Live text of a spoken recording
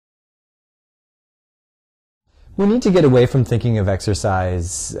We need to get away from thinking of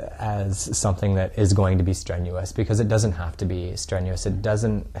exercise as something that is going to be strenuous, because it doesn't have to be strenuous. It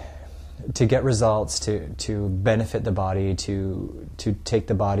doesn't, to get results, to benefit the body, to take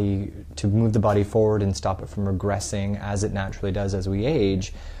the body, to move the body forward and stop it from regressing as it naturally does as we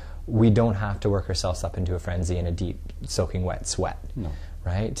age, we don't have to work ourselves up into a frenzy in a deep, soaking wet sweat. No.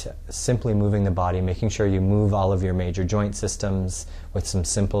 Right? Simply moving the body, making sure you move all of your major joint systems with some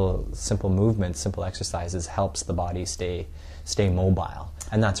simple movements, simple exercises, helps the body stay mobile.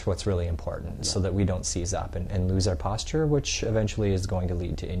 And that's what's really important, so that we don't seize up and lose our posture, which eventually is going to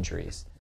lead to injuries.